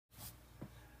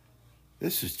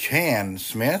This is Chan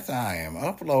Smith. I am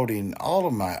uploading all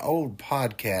of my old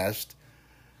podcasts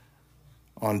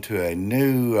onto a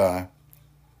new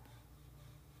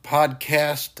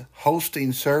podcast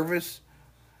hosting service.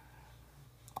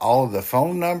 All of the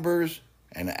phone numbers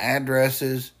and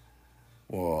addresses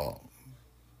will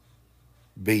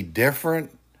be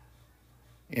different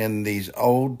in these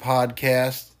old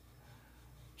podcasts.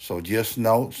 So just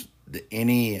note that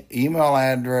any email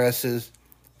addresses,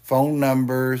 phone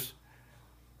numbers,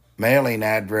 mailing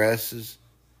addresses,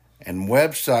 and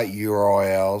website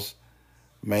URLs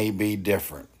may be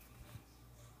different.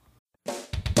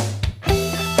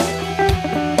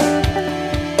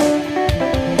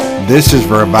 This is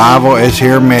Revival is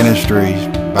Here Ministries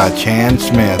by Chan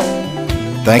Smith.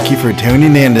 Thank you for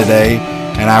tuning in today,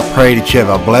 and I pray that you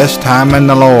have a blessed time in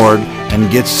the Lord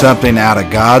and get something out of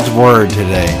God's Word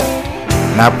today.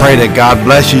 And I pray that God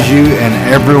blesses you in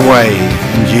every way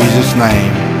in Jesus'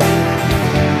 name.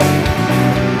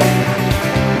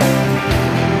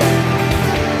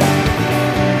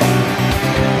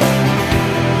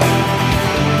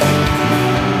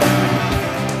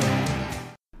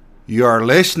 You are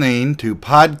listening to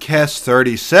Podcast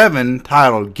 37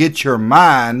 titled, Get Your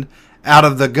Mind Out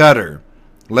of the Gutter.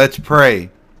 Let's pray.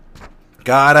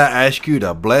 God, I ask you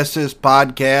to bless this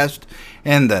podcast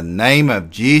in the name of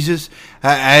Jesus.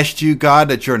 I ask you, God,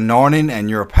 that your anointing and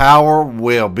your power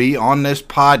will be on this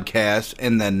podcast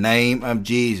in the name of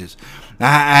Jesus.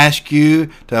 I ask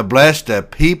you to bless the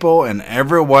people in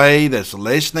every way that's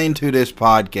listening to this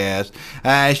podcast.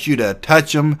 I ask you to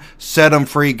touch them, set them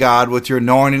free, God, with your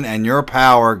anointing and your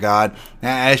power, God. I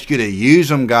ask you to use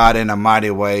them, God, in a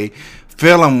mighty way.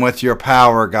 Fill them with your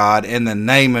power, God, in the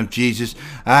name of Jesus.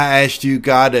 I ask you,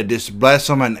 God, to just bless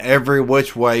them in every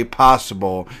which way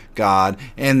possible, God,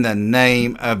 in the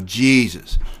name of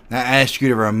Jesus. I ask you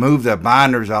to remove the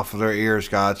binders off of their ears,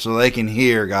 God, so they can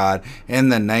hear, God, in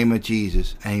the name of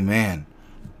Jesus. Amen.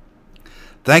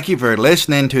 Thank you for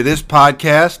listening to this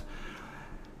podcast.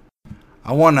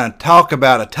 I want to talk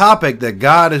about a topic that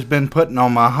God has been putting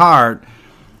on my heart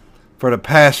for the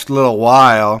past little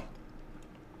while.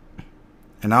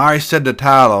 And I already said the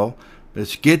title, but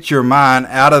it's Get Your Mind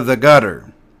Out of the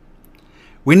Gutter.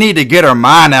 We need to get our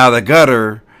mind out of the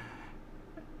gutter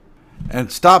and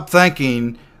stop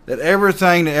thinking that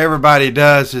everything that everybody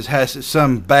does has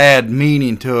some bad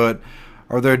meaning to it,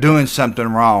 or they're doing something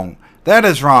wrong. That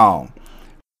is wrong.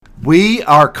 We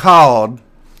are called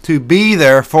to be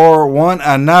there for one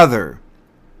another.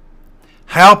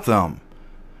 Help them.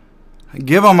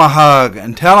 Give them a hug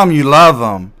and tell them you love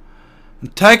them.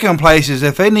 And take them places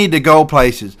if they need to go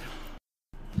places.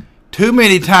 Too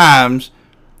many times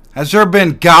has there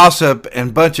been gossip and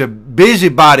a bunch of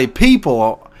busybody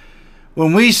people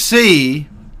when we see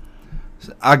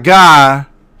a guy,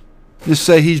 just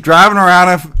say he's driving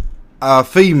around a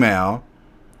female,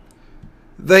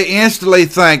 they instantly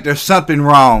think there's something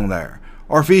wrong there.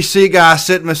 Or if you see a guy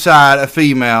sitting beside a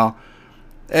female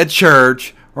at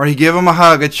church, or he give them a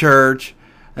hug at church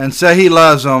and say he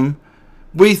loves them,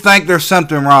 we think there's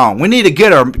something wrong. We need to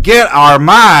get our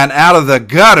mind out of the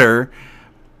gutter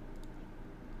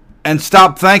and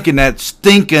stop thinking that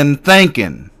stinking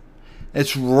thinking.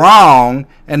 It's wrong,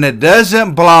 and it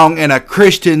doesn't belong in a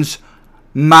Christian's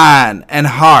mind and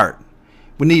heart.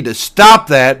 We need to stop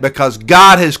that because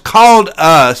God has called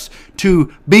us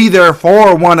to be there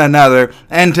for one another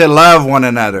and to love one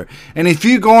another. And if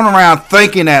you're going around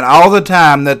thinking that all the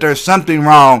time that there's something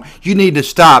wrong, you need to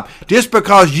stop. Just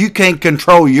because you can't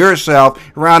control yourself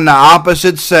around the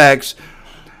opposite sex,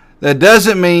 that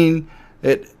doesn't mean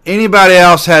that anybody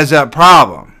else has that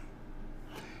problem.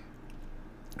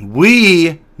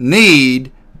 We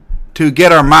need to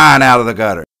get our mind out of the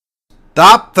gutter.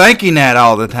 Stop thinking that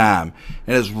all the time.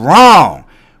 It is wrong.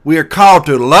 We are called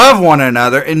to love one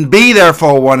another and be there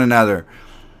for one another.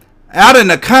 Out in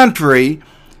the country,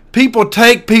 people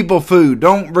take people food,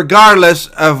 regardless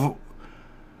of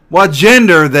what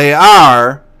gender they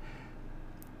are.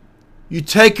 You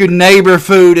take your neighbor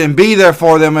food and be there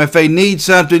for them. If they need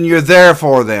something, you're there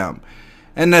for them.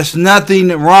 And there's nothing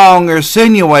wrong or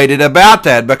insinuated about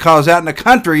that, because out in the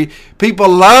country, people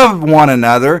love one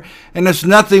another, and there's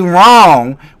nothing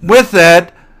wrong with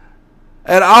that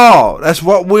at all. That's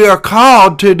what we are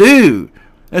called to do,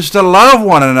 is to love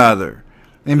one another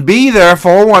and be there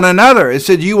for one another. It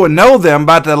said you will know them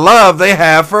by the love they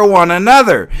have for one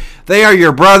another. They are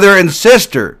your brother and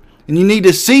sister, and you need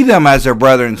to see them as their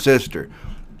brother and sister.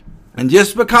 And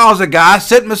just because a guy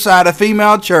sitting beside a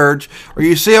female church, or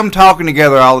you see them talking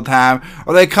together all the time,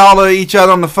 or they call each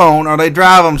other on the phone, or they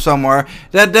drive them somewhere,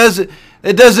 that doesn't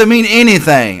It doesn't mean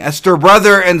anything. That's their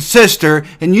brother and sister,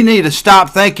 and you need to stop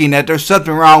thinking that there's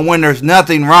something wrong when there's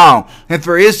nothing wrong. If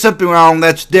there is something wrong,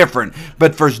 that's different.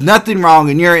 But if there's nothing wrong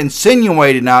and you're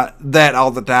insinuating that all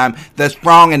the time, that's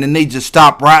wrong and it needs to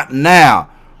stop right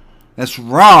now. That's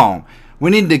wrong.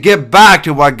 We need to get back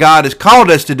to what God has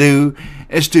called us to do,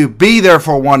 is to be there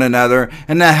for one another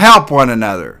and to help one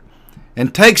another.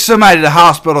 And take somebody to the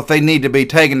hospital if they need to be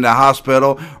taken to the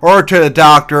hospital, or to the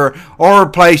doctor, or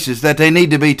places that they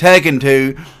need to be taken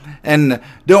to. And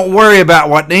don't worry about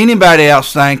what anybody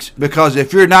else thinks, because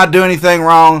if you're not doing anything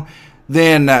wrong,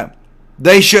 then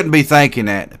they shouldn't be thinking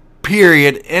that.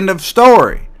 Period. End of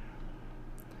story.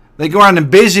 They go around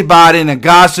and busybodying and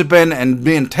gossiping and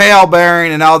being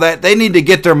tale-bearing and all that. They need to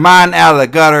get their mind out of the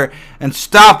gutter and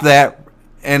stop that,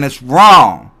 and it's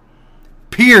wrong.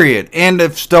 Period. End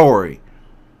of story.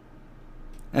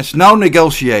 It's no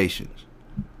negotiations.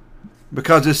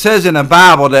 Because it says in the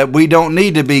Bible that we don't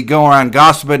need to be going around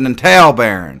gossiping and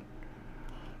tale-bearing.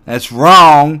 That's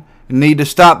wrong. They need to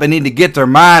stop. They need to get their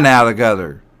mind out of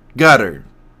the gutter.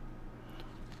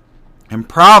 In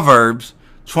Proverbs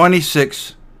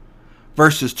 26,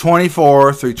 verses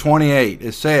 24 through 28,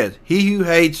 it says, "He who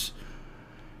hates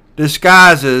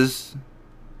disguises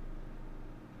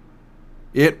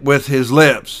it with his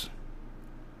lips,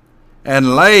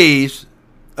 and lays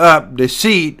up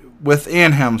deceit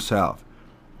within himself.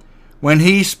 When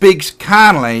he speaks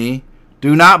kindly,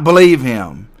 do not believe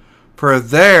him, for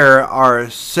there are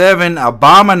 7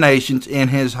 abominations in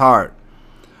his heart.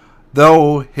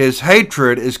 Though his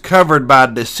hatred is covered by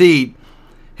deceit,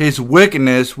 his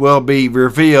wickedness will be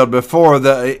revealed before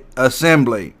the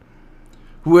assembly.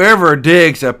 Whoever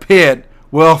digs a pit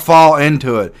will fall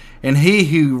into it, and he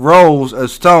who rolls a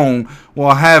stone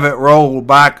will have it rolled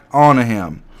back on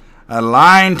him. A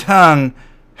lying tongue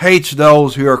hates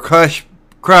those who are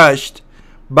crushed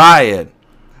by it,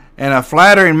 and a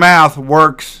flattering mouth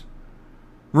works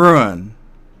ruin."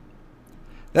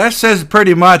 That says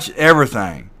pretty much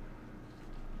everything.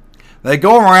 They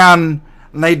go around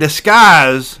and they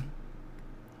disguise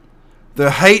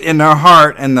the hate in their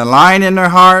heart and the lying in their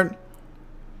heart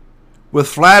with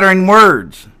flattering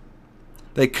words.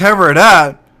 They cover it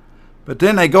up, but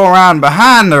then they go around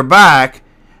behind their back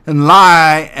and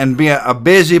lie and be a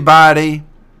busybody.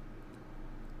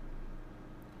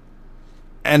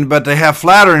 But they have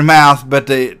flattering mouth, but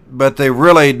they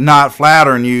really not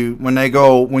flattering you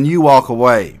when you walk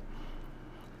away.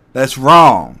 That's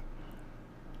wrong.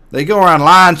 They go around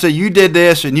lying and say, you did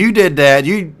this and you did that.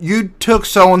 You took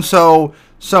so-and-so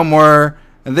somewhere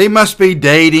and they must be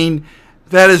dating.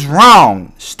 That is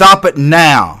wrong. Stop it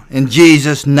now in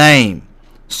Jesus' name.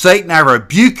 Satan, I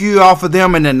rebuke you off of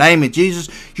them in the name of Jesus.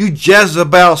 You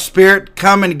Jezebel spirit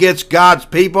coming against God's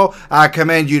people, I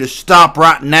command you to stop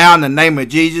right now in the name of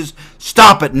Jesus.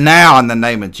 Stop it now in the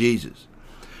name of Jesus.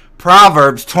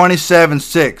 Proverbs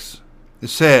 27:6, it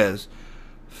says,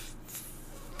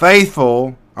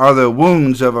 "Faithful are the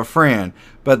wounds of a friend,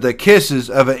 but the kisses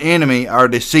of an enemy are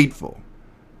deceitful."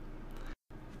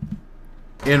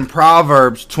 In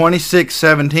Proverbs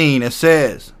 26:17, it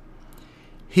says,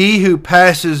 "He who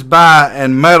passes by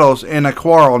and meddles in a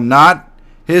quarrel not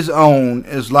his own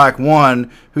is like one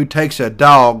who takes a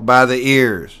dog by the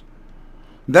ears."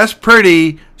 That's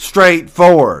pretty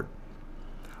straightforward.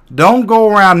 Don't go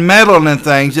around meddling in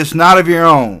things that's not of your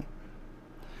own.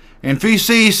 And if you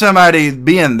see somebody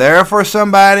being there for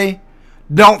somebody,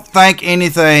 don't think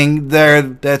anything there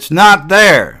that's not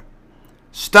there.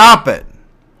 Stop it.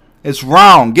 It's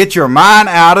wrong. Get your mind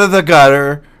out of the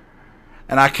gutter.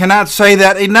 And I cannot say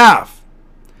that enough.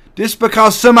 Just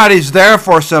because somebody's there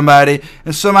for somebody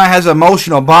and somebody has an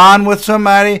emotional bond with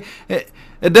somebody,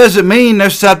 it doesn't mean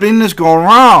there's something that's going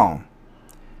wrong.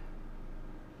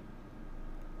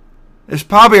 It's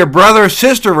probably a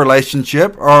brother-sister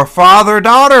relationship or a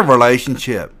father-daughter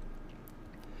relationship.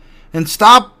 And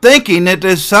stop thinking that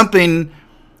there's something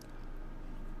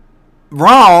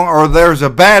wrong or there's a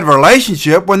bad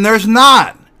relationship when there's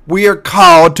not. We are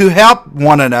called to help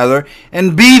one another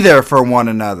and be there for one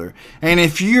another. And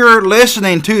if you're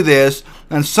listening to this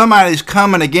and somebody's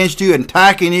coming against you and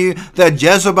attacking you, that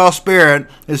Jezebel spirit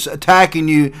is attacking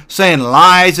you, saying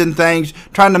lies and things,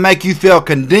 trying to make you feel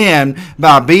condemned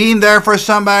by being there for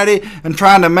somebody and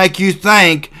trying to make you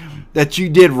think that you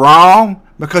did wrong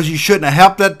because you shouldn't have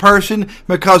helped that person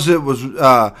because it was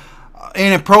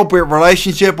inappropriate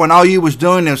relationship when all you was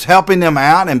doing is helping them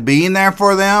out and being there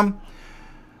for them.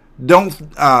 Don't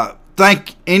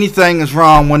think anything is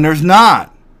wrong when there's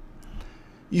not.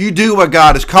 You do what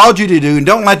God has called you to do, and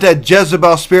don't let that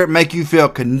Jezebel spirit make you feel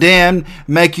condemned,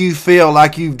 make you feel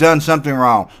like you've done something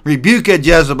wrong. Rebuke that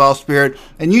Jezebel spirit,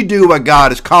 and you do what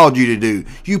God has called you to do.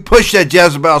 You push that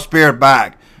Jezebel spirit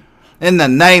back in the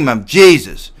name of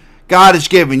Jesus. God has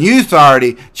given you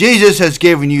authority. Jesus has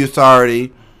given you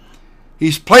authority.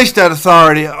 He's placed that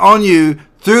authority on you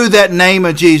through that name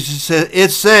of Jesus.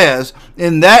 It says,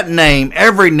 in that name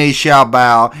every knee shall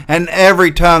bow and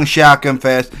every tongue shall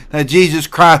confess that Jesus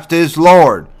Christ is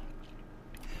Lord.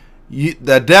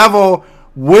 The devil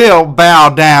will bow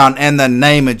down in the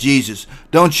name of Jesus.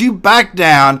 Don't you back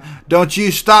down. Don't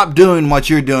you stop doing what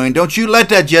you're doing. Don't you let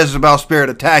that Jezebel spirit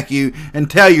attack you and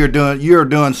tell you're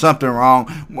doing something wrong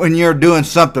when you're doing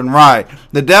something right.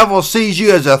 The devil sees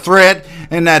you as a threat,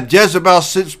 and that Jezebel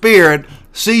spirit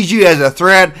sees you as a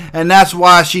threat, and that's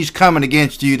why she's coming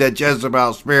against you, that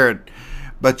Jezebel spirit.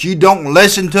 But you don't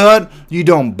listen to it. You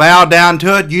don't bow down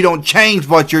to it. You don't change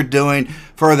what you're doing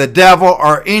for the devil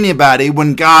or anybody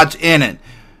when God's in it.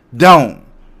 Don't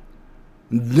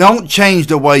change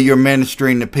the way you're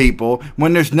ministering to people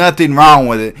when there's nothing wrong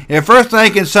with it. If they're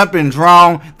thinking something's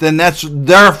wrong, then that's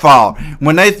their fault.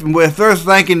 If they're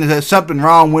thinking there's something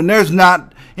wrong when there's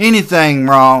not anything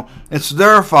wrong, it's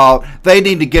their fault. They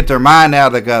need to get their mind out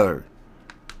of the gutter.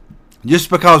 Just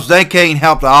because they can't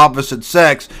help the opposite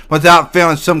sex without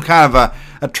feeling some kind of a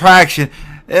attraction,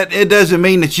 it doesn't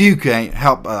mean that you can't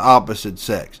help the opposite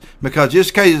sex. Because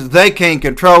just because they can't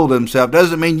control themselves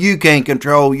doesn't mean you can't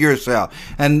control yourself.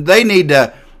 And they need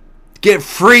to get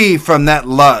free from that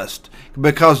lust,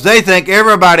 because they think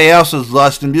everybody else is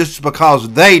lusting just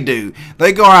because they do.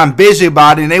 They go around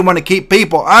busybody and they want to keep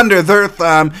people under their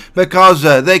thumb because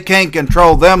they can't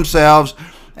control themselves,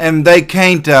 and they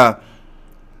can't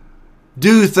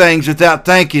do things without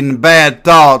thinking bad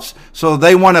thoughts. So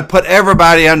they want to put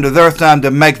everybody under their thumb to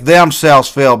make themselves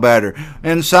feel better.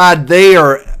 Inside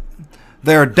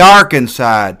they're dark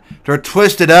inside. They're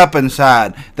twisted up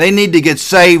inside. They need to get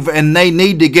saved, and they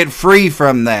need to get free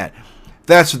from that.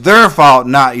 That's their fault,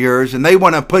 not yours, and they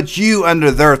want to put you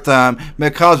under their thumb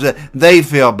because they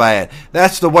feel bad.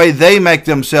 That's the way they make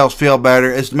themselves feel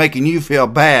better, is making you feel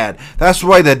bad. That's the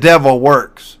way the devil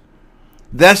works.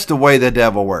 That's the way the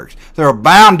devil works. They're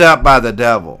bound up by the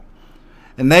devil,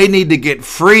 and they need to get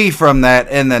free from that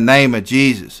in the name of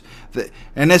Jesus.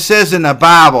 And it says in the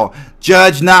Bible,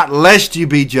 judge not lest you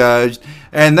be judged.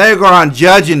 And they go on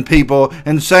judging people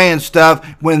and saying stuff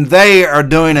when they are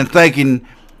doing and thinking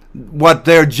what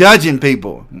they're judging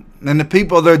people. And the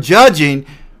people they're judging,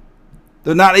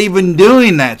 they're not even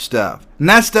doing that stuff. And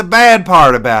that's the bad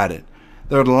part about it.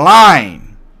 They're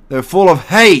lying. They're full of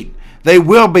hate. They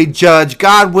will be judged.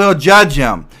 God will judge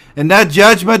them. In that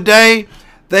judgment day,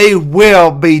 they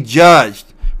will be judged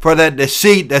for that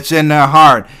deceit that's in their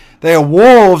heart. They are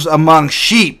wolves among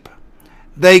sheep.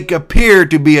 They appear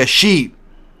to be a sheep,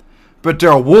 but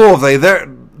they're wolves. They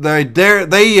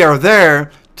are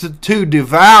there to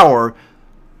devour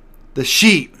the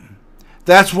sheep.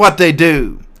 That's what they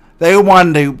do. They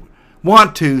want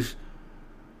to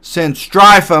send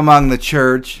strife among the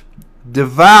church,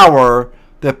 devour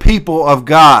the people of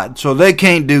God, so they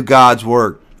can't do God's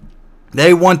work.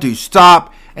 They want to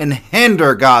stop and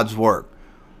hinder God's work.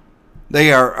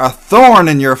 They are a thorn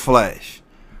in your flesh.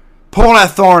 Pull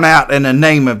that thorn out in the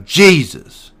name of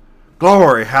Jesus.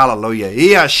 Glory, hallelujah.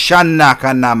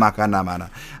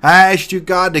 I asked you,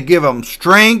 God, to give them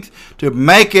strength to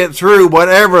make it through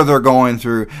whatever they're going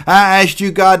through. I asked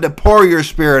you, God, to pour your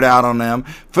Spirit out on them.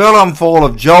 Fill them full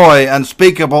of joy,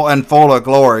 unspeakable and full of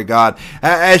glory, God. I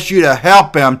asked you to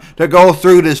help them to go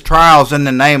through these trials in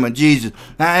the name of Jesus.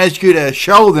 I ask you to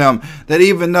show them that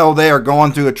even though they are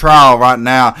going through a trial right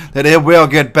now, that it will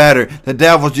get better. The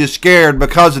devil's just scared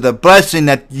because of the blessing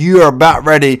that you are about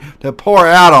ready to pour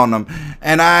out on them.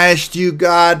 And I asked you,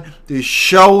 God, to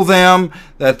show them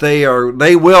that they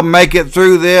will make it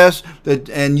through this,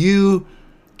 and you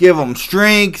give them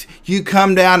strength. You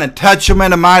come down and touch them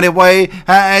in a mighty way.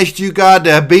 I asked you, God,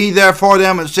 to be there for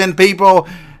them and send people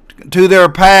to their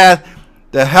path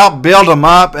to help build them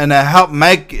up and to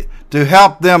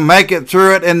help them make it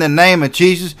through it in the name of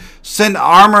Jesus. Send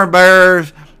armor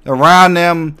bearers around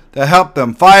them to help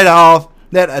them fight off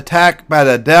that attack by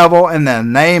the devil in the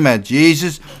name of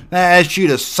Jesus. I ask you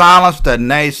to silence the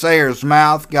naysayer's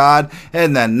mouth, God,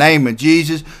 in the name of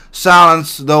Jesus.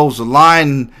 Silence those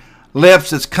lying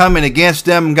lips that's coming against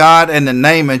them, God, in the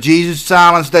name of Jesus.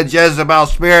 Silence that Jezebel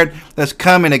spirit that's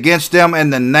coming against them in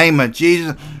the name of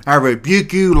Jesus. I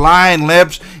rebuke you, lying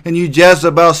lips, and you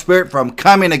Jezebel spirit from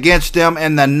coming against them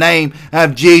in the name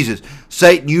of Jesus.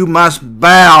 Satan, you must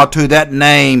bow to that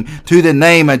name, to the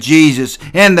name of Jesus,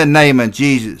 in the name of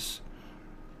Jesus.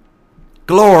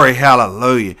 Glory,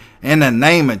 hallelujah. In the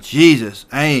name of Jesus,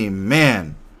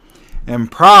 amen. In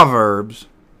Proverbs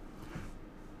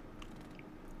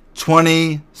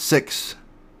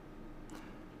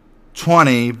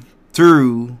 26:20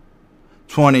 through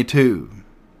 22,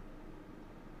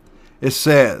 it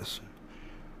says,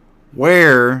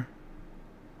 where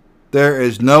there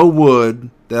is no wood,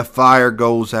 the fire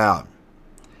goes out.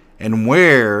 And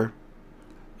where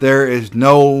there is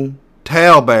no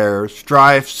talebearer,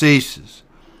 strife ceases.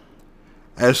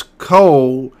 As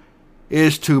coal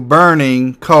is to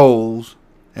burning coals,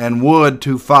 and wood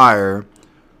to fire,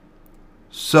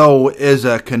 so is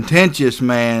a contentious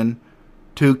man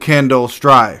to kindle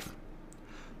strife.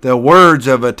 The words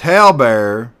of a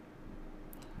talebearer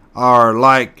are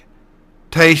like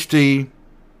tasty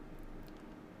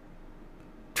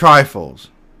trifles,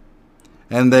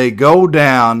 and they go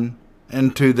down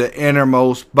into the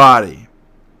innermost body.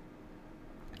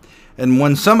 And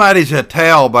when somebody's a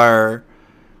talebearer,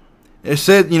 it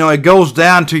said, it goes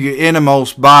down to your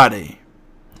innermost body.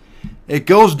 It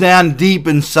goes down deep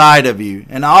inside of you,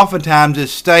 and oftentimes it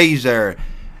stays there,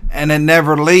 and it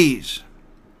never leaves.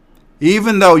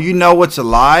 Even though you know it's a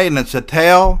lie and it's a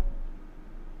tale,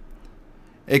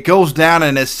 it goes down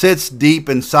and it sits deep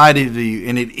inside of you,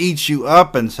 and it eats you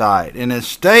up inside, and it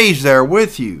stays there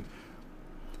with you.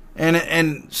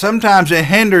 And sometimes it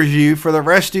hinders you for the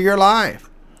rest of your life.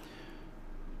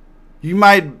 You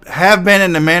might have been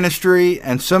in the ministry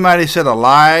and somebody said a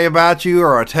lie about you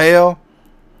or a tale,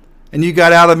 and you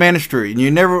got out of the ministry, and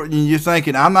you're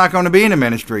thinking, I'm not going to be in the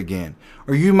ministry again.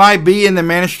 Or you might be in the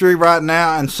ministry right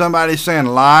now and somebody's saying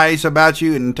lies about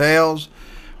you and tales,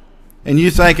 and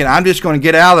you thinking, I'm just going to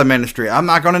get out of the ministry. I'm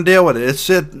not going to deal with it. It's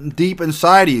sit deep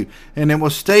inside of you, and it will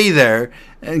stay there.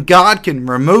 And God can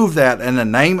remove that in the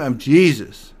name of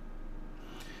Jesus.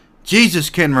 Jesus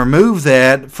can remove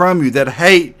that from you, that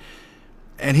hate,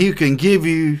 and He can give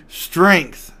you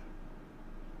strength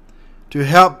to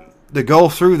help to go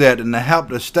through that and to help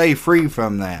to stay free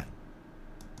from that.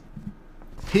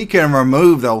 He can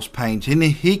remove those pains, and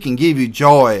He can give you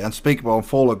joy unspeakable and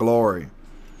full of glory.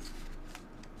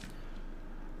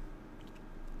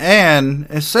 And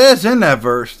it says in that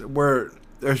verse where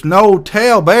there's no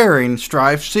tale-bearing,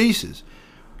 strife ceases.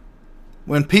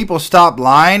 When people stop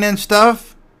lying and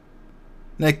stuff,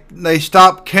 they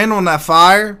stop kindling that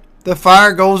fire, the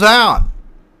fire goes out.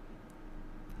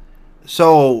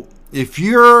 So if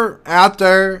you're out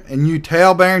there and you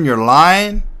tale-bearing, you're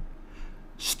lying,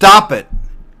 stop it.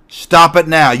 Stop it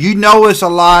now. You know it's a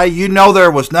lie. You know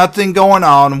there was nothing going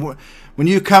on when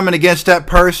you're coming against that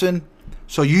person.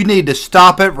 So you need to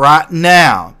stop it right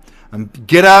now. And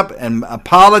get up and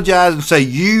apologize and say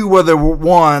you were the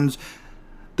ones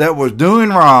that was doing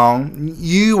wrong.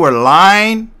 You were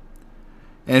lying.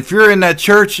 And if you're in that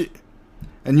church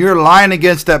and you're lying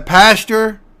against that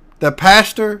pastor,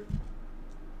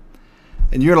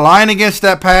 and you're lying against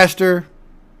that pastor,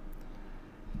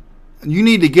 you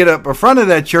need to get up in front of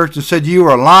that church and say you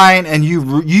were lying, and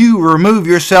you remove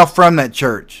yourself from that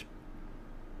church.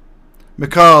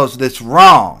 Because it's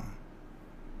wrong.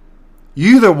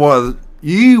 You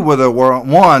were the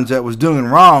ones that was doing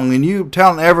wrong, and you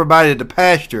telling everybody the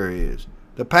pastor is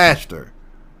the pastor.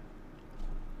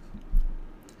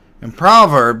 In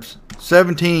Proverbs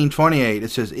 17:28,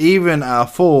 it says, "Even a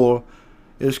fool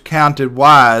is counted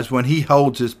wise when he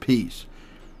holds his peace.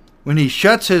 When he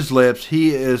shuts his lips,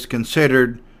 he is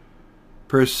considered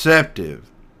perceptive."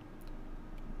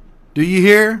 Do you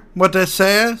hear what that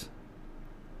says?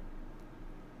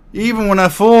 Even when a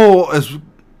fool is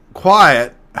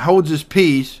quiet, holds his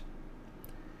peace,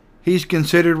 he's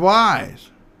considered wise.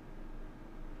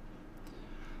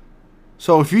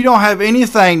 So if you don't have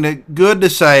anything good to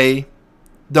say,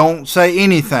 don't say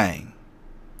anything.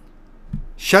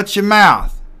 Shut your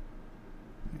mouth,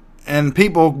 and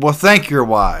people will think you're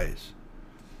wise.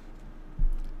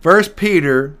 1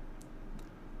 Peter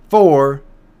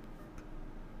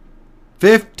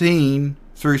 4:15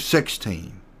 through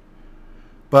 16.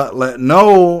 But let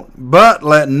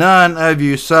none of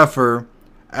you suffer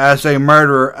as a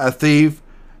murderer, a thief,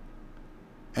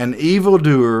 an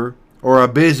evildoer, or a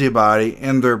busybody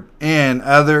in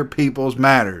other people's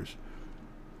matters.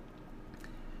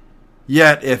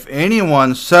 Yet if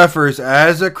anyone suffers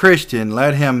as a Christian,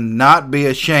 let him not be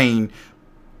ashamed,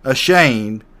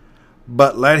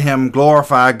 but let him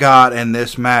glorify God in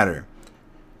this matter.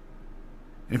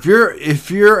 If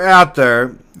you're out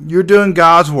there, you're doing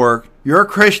God's work, you're a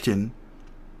Christian,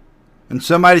 and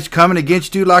somebody's coming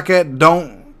against you like that,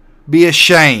 don't be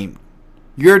ashamed.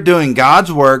 You're doing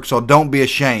God's work, so don't be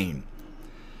ashamed.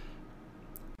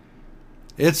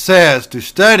 It says to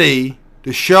study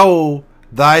to show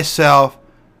thyself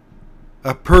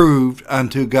approved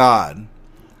unto God,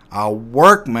 a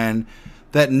workman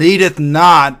that needeth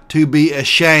not to be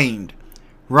ashamed,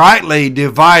 rightly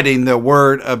dividing the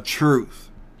word of truth.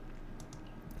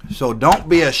 So don't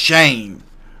be ashamed.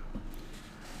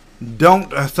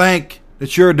 Don't think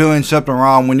that you're doing something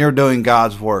wrong when you're doing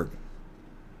God's work.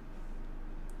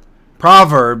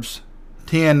 Proverbs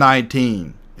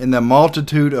 10:19. In the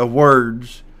multitude of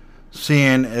words,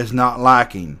 sin is not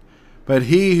lacking, but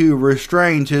he who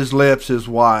restrains his lips is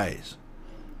wise.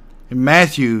 In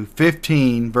Matthew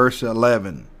 15, verse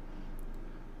 11.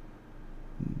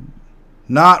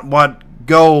 Not what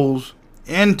goes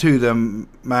into the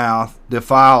mouth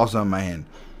defiles a man,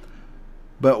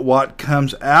 but what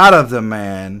comes out of the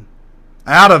mouth,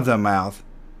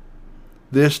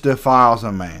 this defiles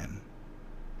a man.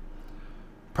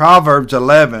 Proverbs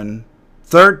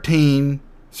 11:13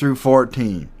 through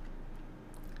 14.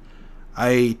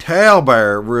 A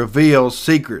talebearer reveals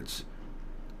secrets,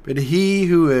 but he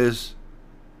who is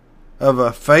of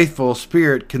a faithful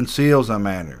spirit conceals a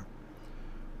matter.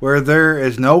 Where there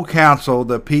is no counsel,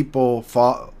 the people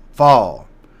fall,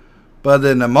 but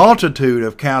in the multitude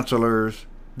of counselors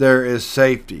there is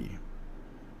safety.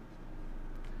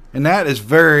 And that is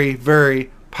very,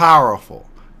 very powerful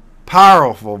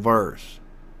verse.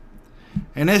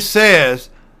 And it says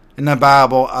in the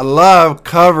Bible, a love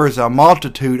covers a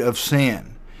multitude of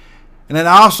sin. And it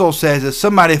also says if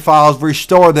somebody falls,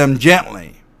 restore them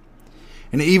gently.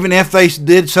 And even if they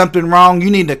did something wrong,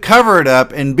 you need to cover it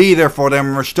up and be there for them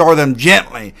and restore them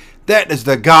gently. That is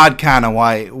the God kind of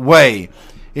way.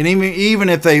 And even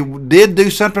if they did do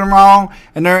something wrong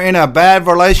and they're in a bad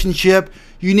relationship,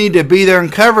 you need to be there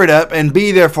and cover it up and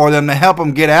be there for them to help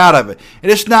them get out of it.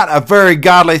 And it's not a very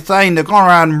godly thing to go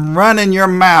around running your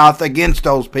mouth against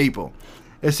those people.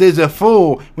 It says a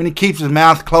fool, when he keeps his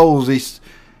mouth closed,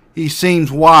 he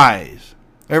seems wise.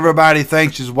 Everybody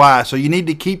thinks he's wise. So you need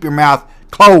to keep your mouth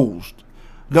closed.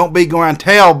 Don't be going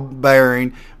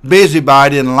tale-bearing,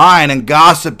 busybody, and lying and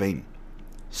gossiping.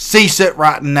 Cease it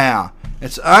right now.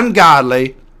 It's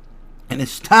ungodly, and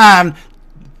it's time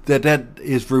that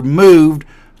is removed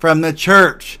from the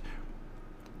church.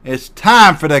 It's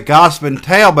time for the gossip and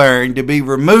tale-bearing to be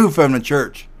removed from the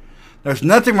church. There's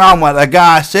nothing wrong with a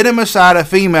guy sitting beside a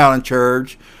female in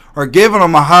church or giving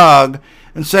them a hug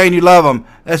and saying you love them.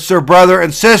 That's their brother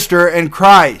and sister in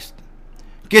Christ.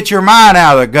 Get your mind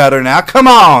out of the gutter now. Come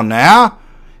on now.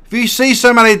 If you see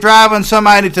somebody driving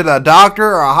somebody to the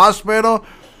doctor or a hospital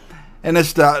and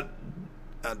it's the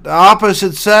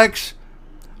opposite sex,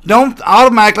 don't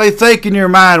automatically think in your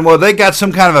mind, well, they got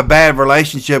some kind of a bad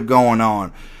relationship going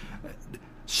on.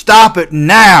 Stop it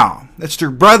now. It's their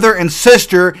brother and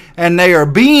sister, and they are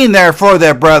being there for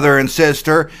their brother and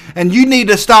sister, and you need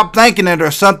to stop thinking that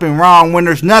there's something wrong when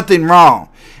there's nothing wrong.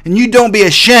 And you don't be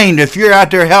ashamed if you're out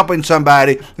there helping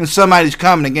somebody and somebody's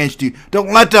coming against you.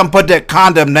 Don't let them put that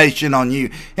condemnation on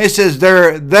you. It says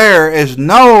there is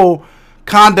no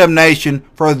condemnation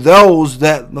for those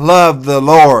that love the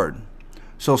Lord.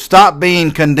 So stop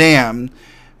being condemned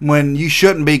when you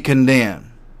shouldn't be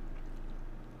condemned.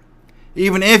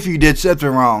 Even if you did something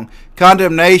wrong.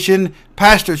 Condemnation,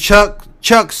 Pastor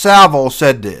Chuck Salvo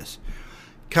said this.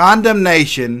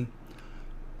 Condemnation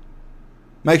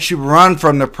makes you run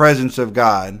from the presence of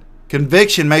God.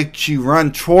 Conviction makes you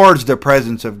run towards the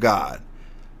presence of God.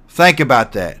 Think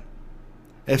about that.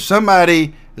 If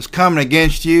somebody is coming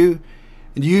against you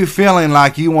and you feeling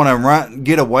like you want to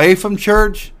get away from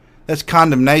church, that's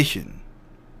condemnation.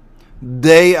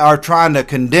 They are trying to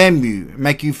condemn you,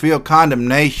 make you feel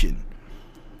condemnation.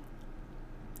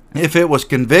 If it was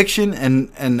conviction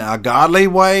in a godly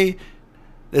way,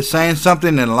 that's saying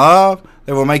something in love,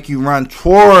 that will make you run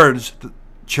towards the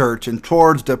church and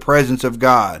towards the presence of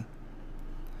God.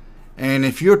 And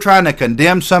if you're trying to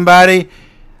condemn somebody,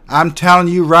 I'm telling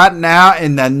you right now,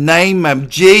 in the name of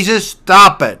Jesus,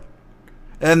 stop it.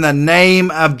 In the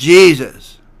name of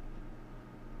Jesus.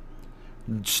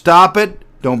 Stop it.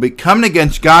 Don't be coming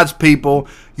against God's people.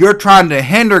 You're trying to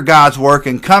hinder God's work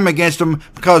and come against them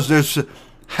because there's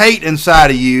hate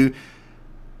inside of you.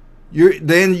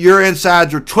 Then your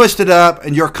insides are twisted up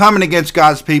and you're coming against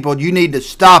God's people. You need to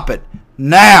stop it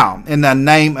now in the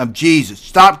name of Jesus.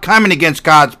 Stop coming against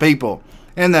God's people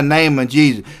in the name of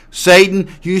Jesus. Satan,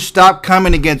 you stop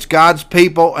coming against God's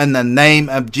people in the name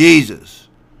of Jesus.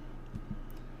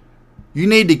 You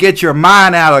need to get your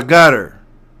mind out of the gutter.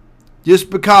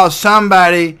 Just because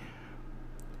somebody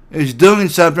is doing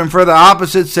something for the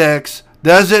opposite sex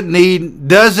doesn't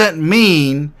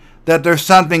mean that there's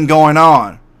something going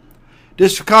on.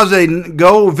 Just because they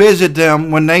go visit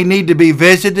them when they need to be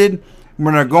visited,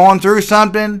 when they're going through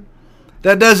something,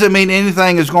 That doesn't mean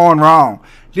anything is going wrong.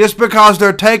 Just because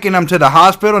they're taking them to the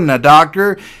hospital and the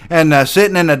doctor and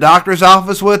sitting in the doctor's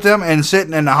office with them and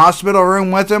sitting in the hospital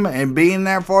room with them and being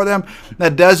there for them,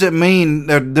 that doesn't mean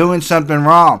they're doing something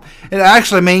wrong. It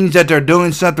actually means that they're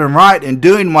doing something right and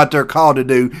doing what they're called to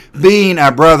do, being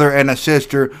a brother and a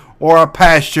sister or a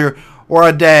pastor or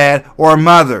a dad or a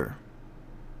mother.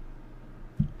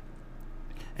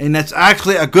 And that's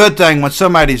actually a good thing when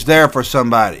somebody's there for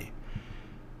somebody.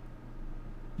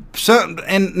 So,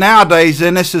 and nowadays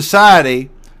in this society,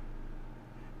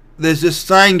 there's this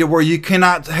thing to where you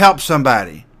cannot help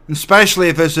somebody, especially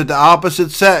if it's at the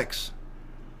opposite sex.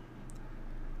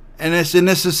 And it's in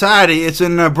this society, it's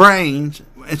in their brains,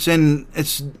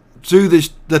 it's through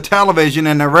the television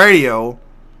and the radio,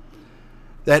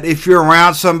 that if you're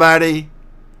around somebody,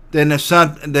 then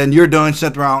you're doing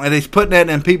something wrong. And it's putting that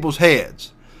in people's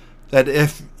heads, that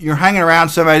if you're hanging around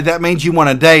somebody, that means you want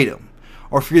to date them.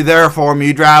 Or if you're there for them,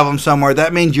 you drive them somewhere,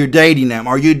 that means you're dating them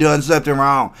or you're doing something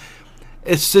wrong.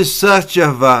 It's just such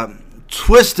a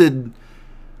twisted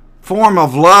form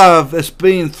of love that's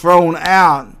being thrown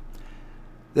out,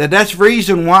 that's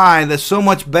reason why there's so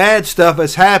much bad stuff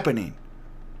is happening.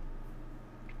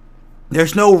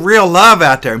 There's no real love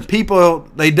out there, and people,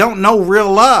 they don't know real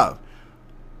love.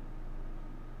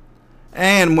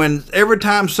 And every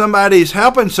time somebody's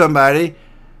helping somebody,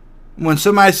 when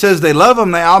somebody says they love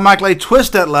them, they automatically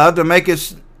twist that love to make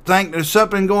us think there's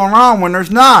something going wrong when there's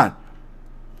not.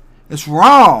 It's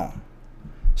wrong.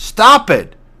 Stop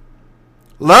it.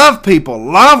 Love people.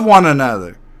 Love one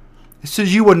another. It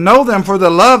says you would know them for the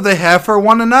love they have for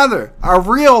one another. A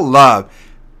real love.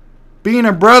 Being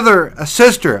a brother, a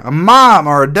sister, a mom,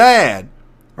 or a dad,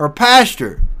 or a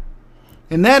pastor.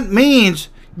 And that means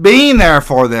being there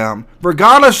for them,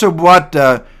 regardless of what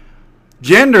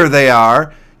gender they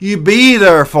are. You be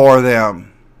there for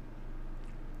them.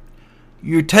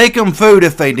 You take them food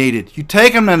if they need it. You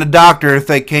take them to the doctor if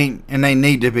they can't and they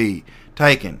need to be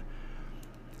taken.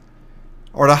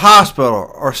 Or the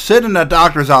hospital. Or sit in the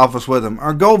doctor's office with them.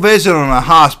 Or go visit them in a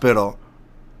hospital.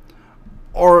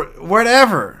 Or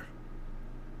whatever.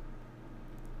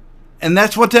 And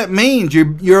that's what that means.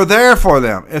 You're there for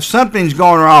them. If something's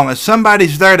going wrong, if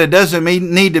somebody's there that doesn't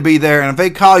need to be there, and if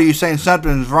they call you saying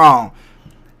something's wrong,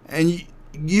 and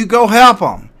you go help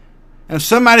them. And if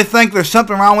somebody thinks there's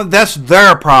something wrong with it, that's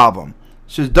their problem.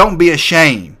 So don't be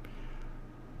ashamed.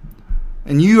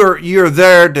 And you're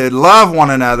there to love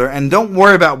one another, and don't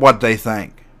worry about what they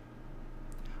think.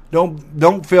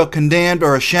 Don't feel condemned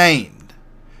or ashamed.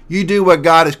 You do what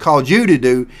God has called you to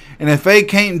do, and if they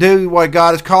can't do what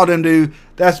God has called them to do,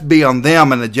 that's be on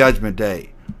them in the judgment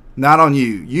day, not on you.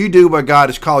 You do what God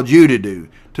has called you to do,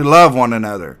 to love one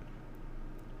another.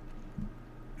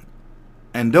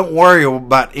 And don't worry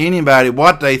about anybody,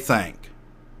 what they think,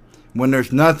 when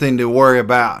there's nothing to worry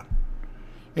about.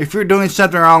 If you're doing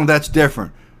something wrong, that's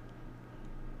different.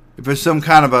 If it's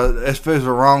if there's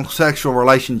a wrong sexual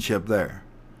relationship there.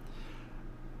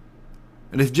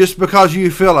 And if just because you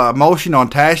feel an emotional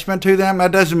attachment to them,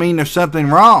 that doesn't mean there's something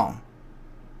wrong.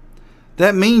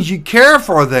 That means you care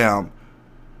for them.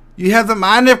 You have the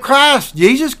mind of Christ.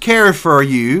 Jesus cares for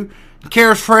you. He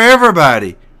cares for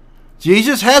everybody.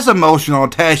 Jesus has emotional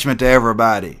attachment to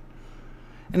everybody.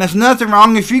 And there's nothing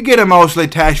wrong if you get emotionally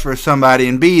attached for somebody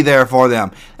and be there for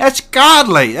them. That's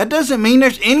godly. That doesn't mean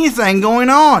there's anything going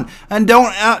on. And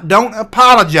don't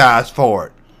apologize for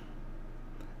it.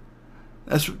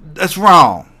 That's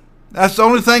wrong. That's the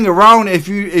only thing wrong. If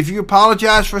you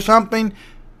apologize for something,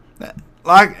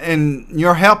 and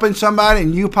you're helping somebody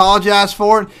and you apologize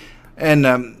for it, and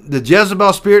the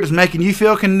Jezebel spirit is making you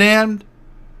feel condemned,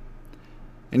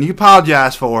 and you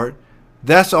apologize for it,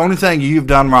 that's the only thing you've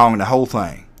done wrong in the whole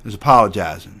thing, is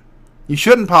apologizing. You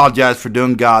shouldn't apologize for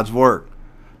doing God's work.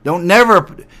 Don't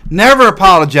never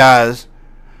apologize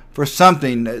for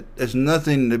something that there's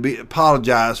nothing to be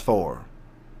apologized for.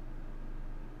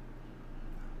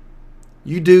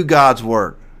 You do God's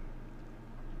work.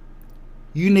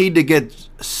 You need to get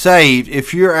saved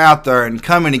if you're out there and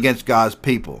coming against God's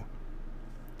people.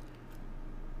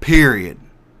 Period.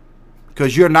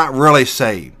 Because you're not really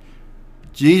saved.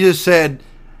 Jesus said,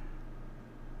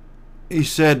 He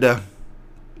said,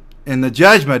 in the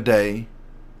judgment day,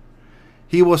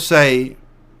 He will say,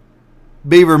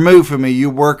 "Be removed from me, you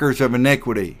workers of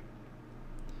iniquity."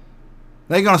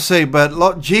 They're going to say, "But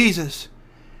Lord Jesus,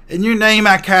 in your name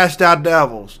I cast out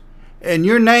devils. In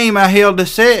your name I healed the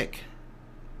sick."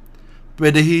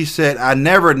 But He said, "I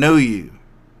never knew you."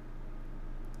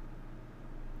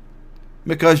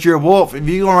 Because you're a wolf. If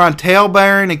you're going around tail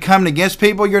bearing and coming against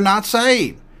people, you're not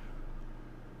saved.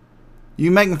 You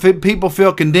make people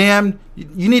feel condemned.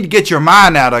 You need to get your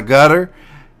mind out of the gutter,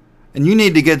 and you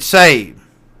need to get saved.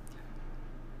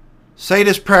 Say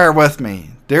this prayer with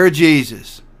me. Dear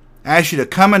Jesus, I ask you to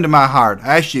come into my heart.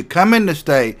 I ask you to come in to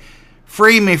stay.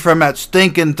 Free me from that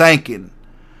stinking thinking.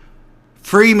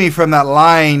 Free me from that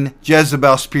lying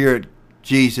Jezebel spirit,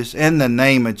 Jesus, in the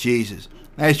name of Jesus.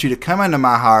 I ask you to come into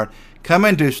my heart. Come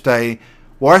in to stay.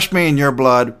 Wash me in your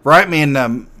blood. Write me in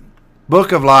the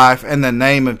book of life in the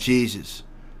name of Jesus.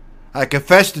 I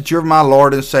confess that you're my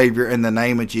Lord and Savior in the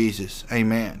name of Jesus.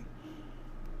 Amen.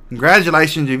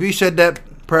 Congratulations. If you said that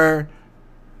prayer,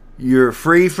 you're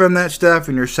free from that stuff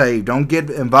and you're saved. Don't get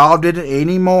involved in it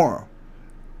anymore.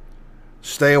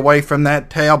 Stay away from that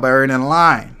tale-bearing and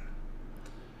lying.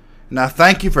 Now,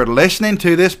 thank you for listening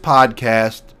to this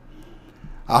podcast.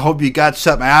 I hope you got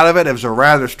something out of it. It was a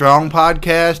rather strong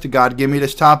podcast. God gave me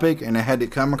this topic, and it had to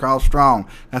come across strong.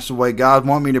 That's the way God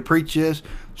wanted me to preach this,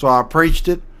 so I preached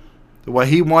it the way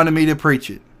He wanted me to preach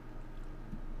it.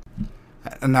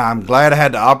 And I'm glad I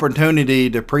had the opportunity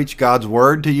to preach God's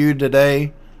Word to you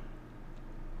today.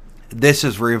 This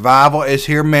is Revival is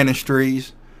Here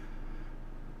Ministries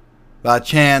by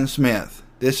Chan Smith.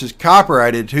 This is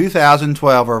copyrighted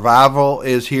 2012 Revival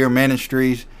is Here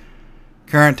Ministries.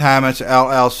 Current time it's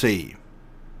LLC.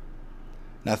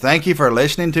 Now thank you for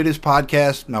listening to this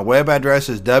podcast. My web address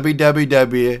is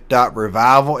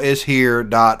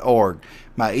www.revivalishere.org.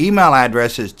 My email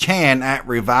address is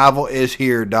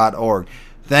chan@revivalishere.org.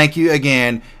 Thank you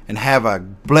again, and have a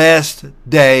blessed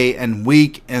day and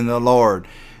week in the Lord.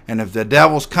 And if the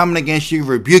devil's coming against you,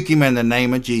 rebuke him in the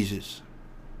name of Jesus.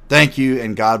 Thank you,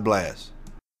 and God bless.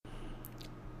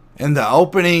 In the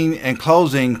opening and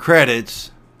closing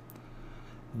credits,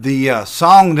 the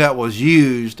song that was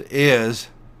used is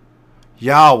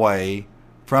Yahweh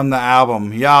from the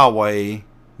album Yahweh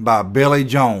by Billy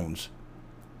Jones.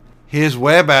 His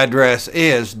web address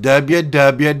is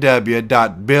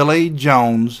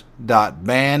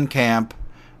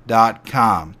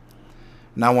www.billyjones.bandcamp.com.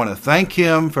 And I want to thank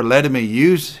him for letting me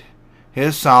use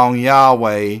his song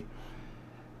Yahweh.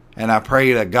 And I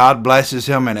pray that God blesses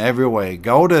him in every way.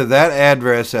 Go to that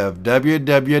address of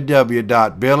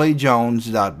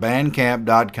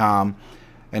www.billyjones.bandcamp.com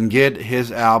and get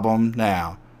his album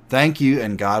now. Thank you,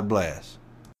 and God bless.